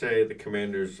could just say the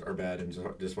Commanders are bad and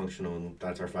dysfunctional, and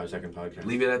that's our 5-second podcast.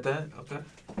 Leave it at that? Okay.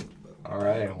 All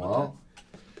right, well.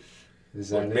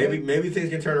 Maybe things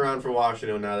can turn around for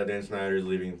Washington now that Dan Snyder is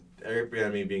leaving. Eric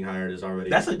Bieniemy being hired is already...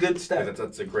 That's a good step.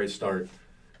 That's a great start.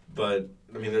 But,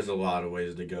 I mean, there's a lot of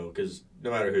ways to go because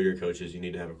no matter who your coach is, you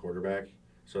need to have a quarterback.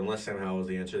 So unless Sam Howell is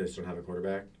the answer, they still don't have a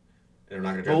quarterback. And they're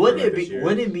not going to draft a quarterback this year.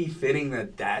 Wouldn't it be fitting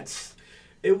that that's...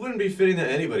 It wouldn't be fitting that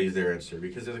anybody's their answer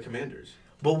because they're the Commanders.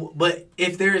 But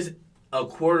if there's... a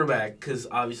quarterback, because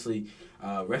obviously,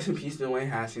 rest in peace to Dwayne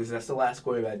Haskins. That's the last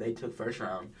quarterback they took first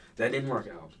round. That didn't work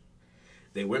out.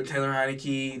 They went Taylor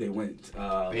Heineke. They went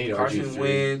Carson RG3.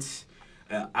 Wentz.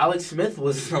 Alex Smith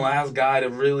was the last guy to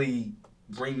really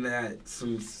bring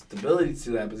some stability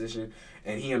to that position,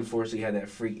 and he unfortunately had that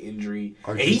freak injury.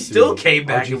 And he still came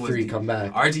back. RG3 come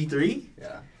back. RG3?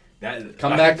 Yeah.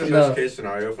 Come back. The best case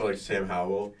scenario for like Sam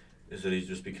Howell is that he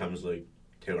just becomes like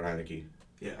Taylor Heineke.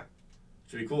 Yeah.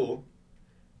 Should be cool.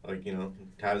 Like, you know,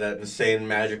 to have that insane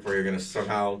magic where you're gonna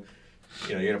somehow,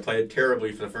 you know, you're gonna play it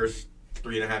terribly for the first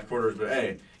 3.5 quarters, but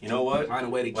hey, you know what? Find a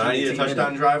way to keep when I need a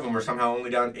touchdown in drive and we're somehow only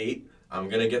down 8, I'm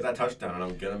gonna get that touchdown and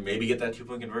I'm gonna maybe get that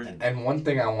 2-point conversion. And one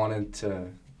thing I wanted to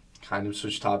kind of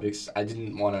switch topics, I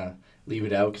didn't want to leave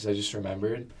it out because I just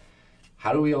remembered.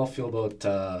 How do we all feel about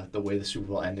the way the Super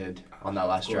Bowl ended on that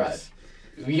last drive?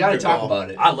 We got to talk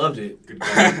about it. I loved it.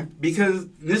 Because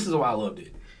this is why I loved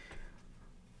it.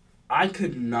 I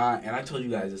could not, and I told you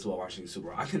guys this while watching the Super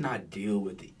Bowl, I could not deal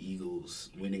with the Eagles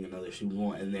winning another Super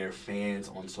Bowl and their fans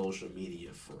on social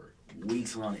media for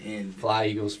weeks on end. Fly,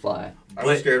 Eagles, fly. I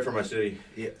was scared for my city.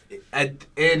 Yeah,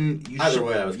 and you Either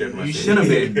way, I was scared for my city. You should have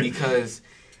been, because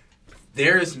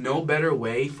there is no better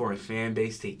way for a fan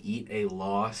base to eat a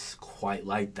loss quite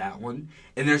like that one.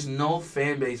 And there's no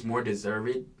fan base more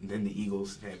deserved than the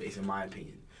Eagles fan base, in my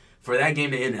opinion. For that game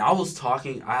to end, I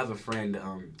have a friend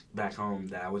back home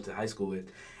that I went to high school with,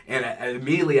 and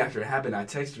immediately after it happened, I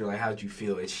texted her, like, how'd you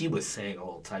feel? And she was saying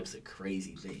all types of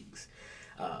crazy things.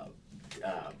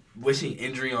 Wishing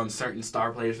injury on certain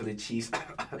star players for the Chiefs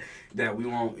that we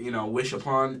won't, wish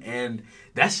upon. And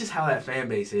that's just how that fan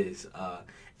base is.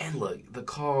 And look, the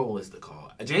call was the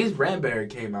call. James Bradbury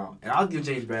came out, and I'll give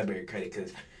James Bradbury credit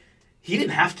because he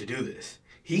didn't have to do this.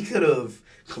 He could have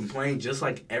complained just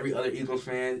like every other Eagles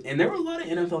fan, and there were a lot of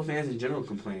NFL fans in general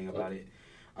complaining about it.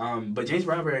 But James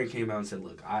Bradbury came out and said,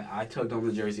 look, I tugged on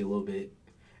the jersey a little bit,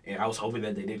 and I was hoping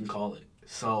that they didn't call it.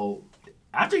 So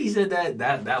after he said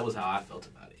that was how I felt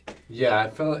about it. Yeah,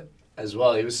 I felt as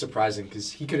well. It was surprising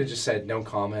because he could have just said no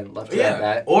comment, left it at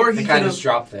that, or he kind of just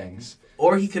dropped things.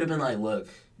 Or he could have been like, look,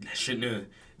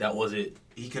 that was it.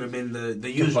 He could have been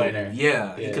the usual. Complainer.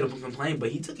 Yeah, he could have complained,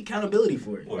 but he took accountability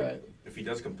for it. Well, right. If he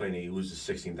does complain, he loses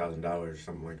 $16,000 or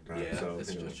something like that. Yeah, so,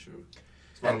 that's true.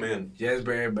 Smart man. James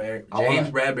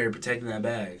Bradbury protecting that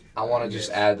bag. I want to just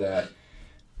add that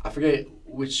I forget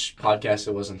which podcast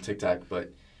it was on TikTok,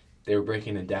 but they were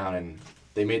breaking it down, and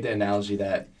they made the analogy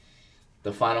that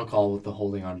the final call with the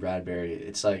holding on Bradbury,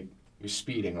 it's like you're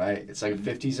speeding, right? It's like a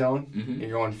 50 zone, and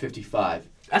you're going 55.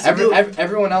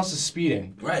 Everyone else is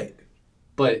speeding. Right.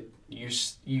 But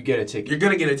you get a ticket. You're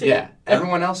going to get a ticket. Yeah.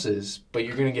 Everyone else is, but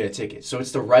you're going to get a ticket. So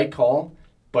it's the right call,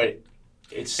 but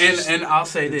it's and I'll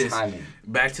say this. Timing.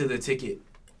 Back to the ticket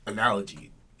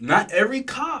analogy. Not every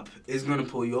cop is going to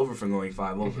pull you over for going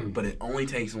 5 over, but it only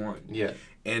takes one. Yeah.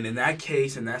 And in that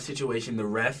case, in that situation, the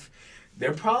ref,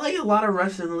 there are probably a lot of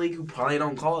refs in the league who probably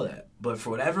don't call that. But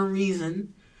for whatever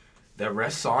reason, the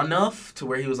ref saw enough to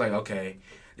where he was like, okay,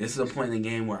 this is a point in the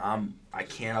game where I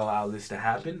can't allow this to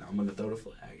happen. I'm going to throw the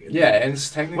flag. Yeah, and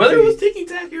it's technically... Whether it was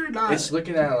ticky-tacky or not. It's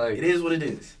looking at, like... It is what it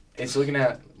is. It's looking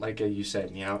at, like you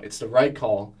said, it's the right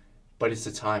call, but it's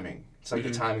the timing. It's like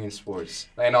the timing in sports.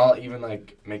 And I'll even,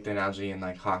 make the analogy in,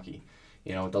 hockey.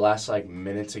 The last,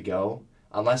 minute to go,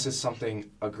 unless it's something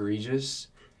egregious,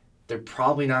 they're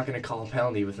probably not going to call a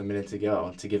penalty with a minute to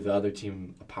go to give the other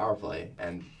team a power play.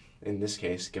 And in this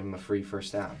case, give them a free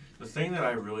first down. The thing that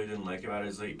I really didn't like about it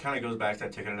is it kind of goes back to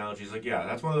that ticket analogy. It's yeah,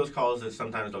 that's one of those calls that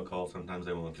sometimes they'll call, sometimes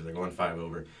they won't because they're going 5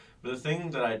 over. But the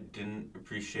thing that I didn't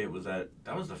appreciate was that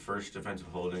was the first defensive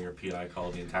holding or PI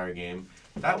call the entire game.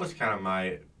 That was kind of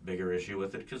my bigger issue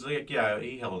with it because,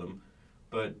 he held him,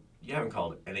 but you haven't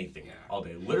called anything all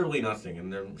day. Literally nothing.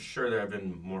 And I'm sure there have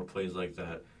been more plays like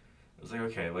that. It was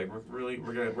okay, we're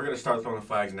gonna start throwing the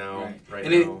flags now, right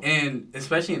now. And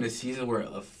especially in a season where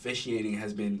officiating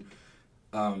has been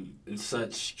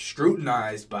such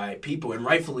scrutinized by people, and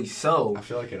rightfully so. I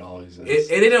feel like it always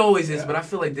is. It always is, but I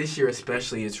feel like this year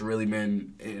especially, it's really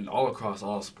been, and all across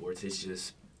all sports, it's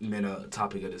just been a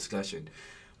topic of discussion.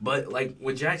 But like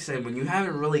what Jack said, when you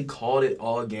haven't really called it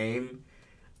all game,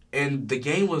 and the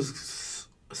game was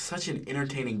such an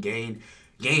entertaining game,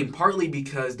 partly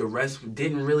because the rest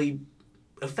didn't really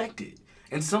affect it.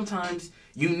 And sometimes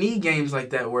you need games like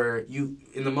that where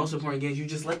in the most important games, you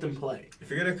just let them play.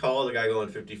 If you're going to call the guy going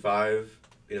 55,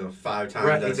 5 times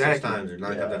Right, out of exactly. 6 times or 9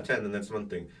 times out of 10, then that's one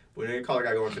thing. But when you call a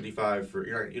guy going 55 for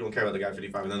you don't care about the guy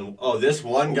 55, and then this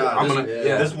one guy,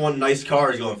 this one nice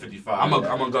car is going 55. I'm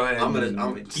gonna go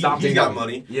ahead. Stop. He's got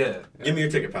money. Yeah. Give me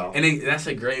your ticket, pal. And that's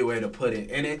a great way to put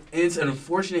it. And it's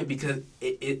unfortunate because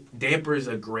it dampers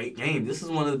a great game. This is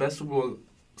one of the best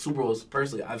Super Bowls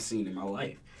personally I've seen in my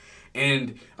life.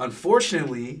 And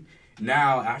unfortunately,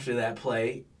 now after that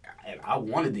play, I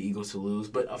wanted the Eagles to lose,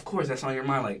 but of course that's on your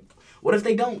mind. Like, what if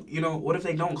they don't? What if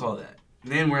they don't call that?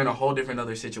 Then we're in a whole different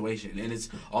other situation, and it's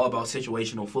all about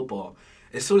situational football.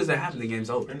 As soon as that happens, the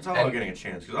game's over. And it's all about getting a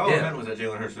chance, because all it meant was that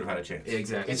Jalen Hurts would have had a chance.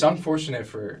 Exactly. It's unfortunate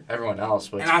for everyone else,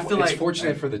 but it's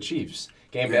fortunate for the Chiefs.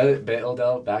 Game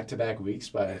bailed back-to-back weeks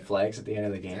by flags at the end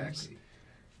of the game. Exactly.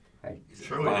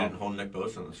 Surely they didn't hold Nick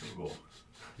Bosa in the Super Bowl.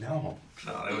 No.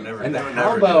 No, they would never. And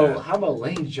how about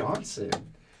Lane Johnson?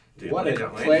 Dude, what Lane a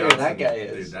player Johnson, that guy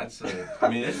is.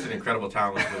 Dude, it's an incredible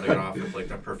talent for get off with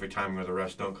the perfect timing where the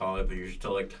refs don't call it, but you're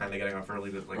still kind of getting off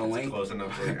early, but it's close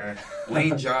enough.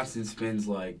 Lane Johnson spends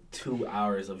 2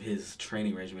 hours of his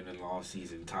training regimen in the off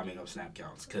season timing up snap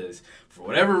counts because for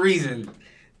whatever reason,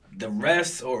 the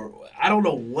refs or I don't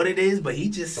know what it is, but he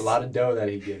just it's a lot of dough that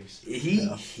he gives.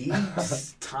 He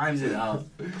times it out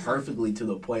perfectly to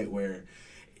the point where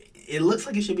it looks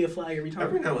like it should be a flag every time.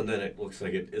 Every now and then it looks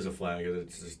like it is a flag.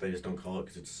 It's just, they just don't call it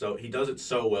because he does it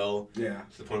so well. Yeah.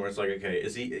 To the point where it's like, okay,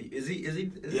 is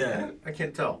he? Yeah. I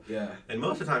can't tell. Yeah. And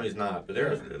most of the time he's not, but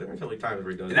there are definitely times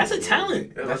where he does. And that's a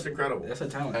talent. Yeah, that's incredible. That's a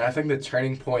talent. And I think the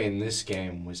turning point in this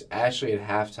game was actually at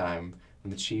halftime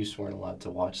when the Chiefs weren't allowed to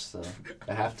watch the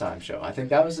halftime show. I think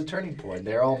that was the turning point.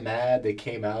 They're all mad. They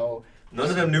came out. None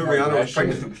of them knew Rihanna was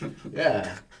pregnant.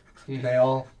 Yeah. They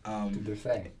all did their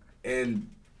thing. And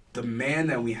the man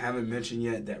that we haven't mentioned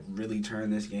yet that really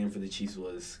turned this game for the Chiefs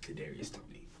was Kadarius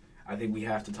Toney. I think we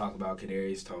have to talk about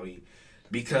Kadarius Toney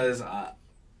because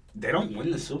they don't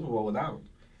win the Super Bowl without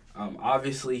him.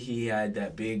 Obviously, he had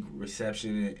that big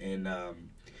reception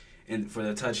and for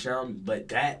the touchdown, but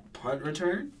that punt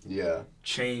return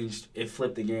changed. It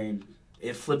flipped the game.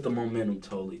 It flipped the momentum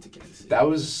totally to Kansas City. That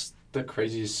was the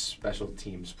craziest special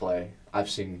teams play I've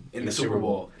seen in the Super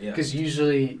Bowl. Yeah, because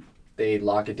usually they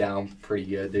lock it down pretty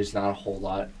good. There's not a whole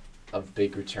lot of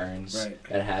big returns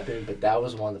that happen, but that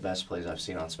was one of the best plays I've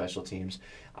seen on special teams.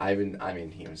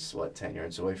 He was 10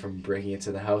 yards away from breaking it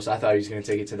to the house. I thought he was going to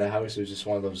take it to the house. It was just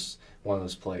one of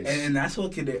those plays. And that's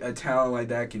what a talent like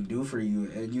that can do for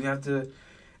you. And you have to,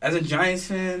 as a Giants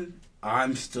fan,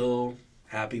 I'm still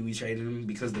happy we traded him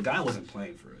because the guy wasn't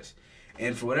playing for us.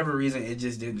 And for whatever reason, it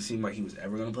just didn't seem like he was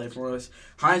ever going to play for us.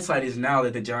 Hindsight is now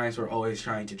that the Giants were always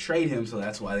trying to trade him, so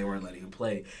that's why they weren't letting him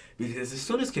play. Because as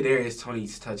soon as Kadarius Toney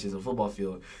touches a football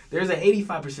field, there's an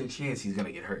 85% chance he's going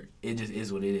to get hurt. It just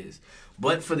is what it is.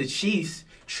 But for the Chiefs,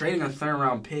 trading a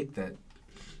third-round pick that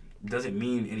doesn't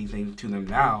mean anything to them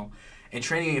now, and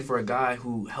trading it for a guy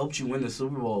who helped you win the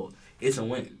Super Bowl, it's a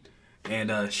win.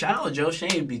 And shout out to Joe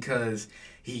Shane because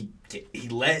he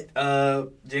let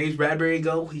James Bradbury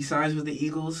go. He signs with the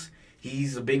Eagles.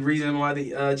 He's a big reason why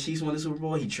the Chiefs won the Super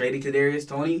Bowl. He traded Kadarius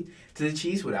Toney to the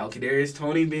Chiefs. Without Kadarius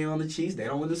Toney being on the Chiefs, they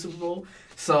don't win the Super Bowl.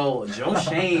 So Joe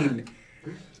Shane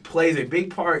plays a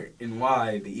big part in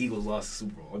why the Eagles lost the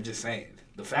Super Bowl. I'm just saying.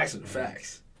 The facts are the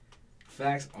facts.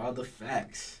 Facts are the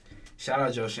facts. Shout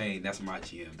out Joe Shane. That's my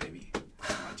GM, baby.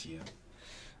 That's my GM.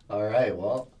 All right,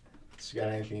 well, so you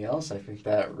got anything else? I think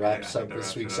that wraps up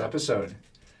this week's episode.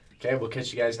 Okay, we'll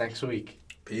catch you guys next week.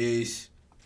 Peace.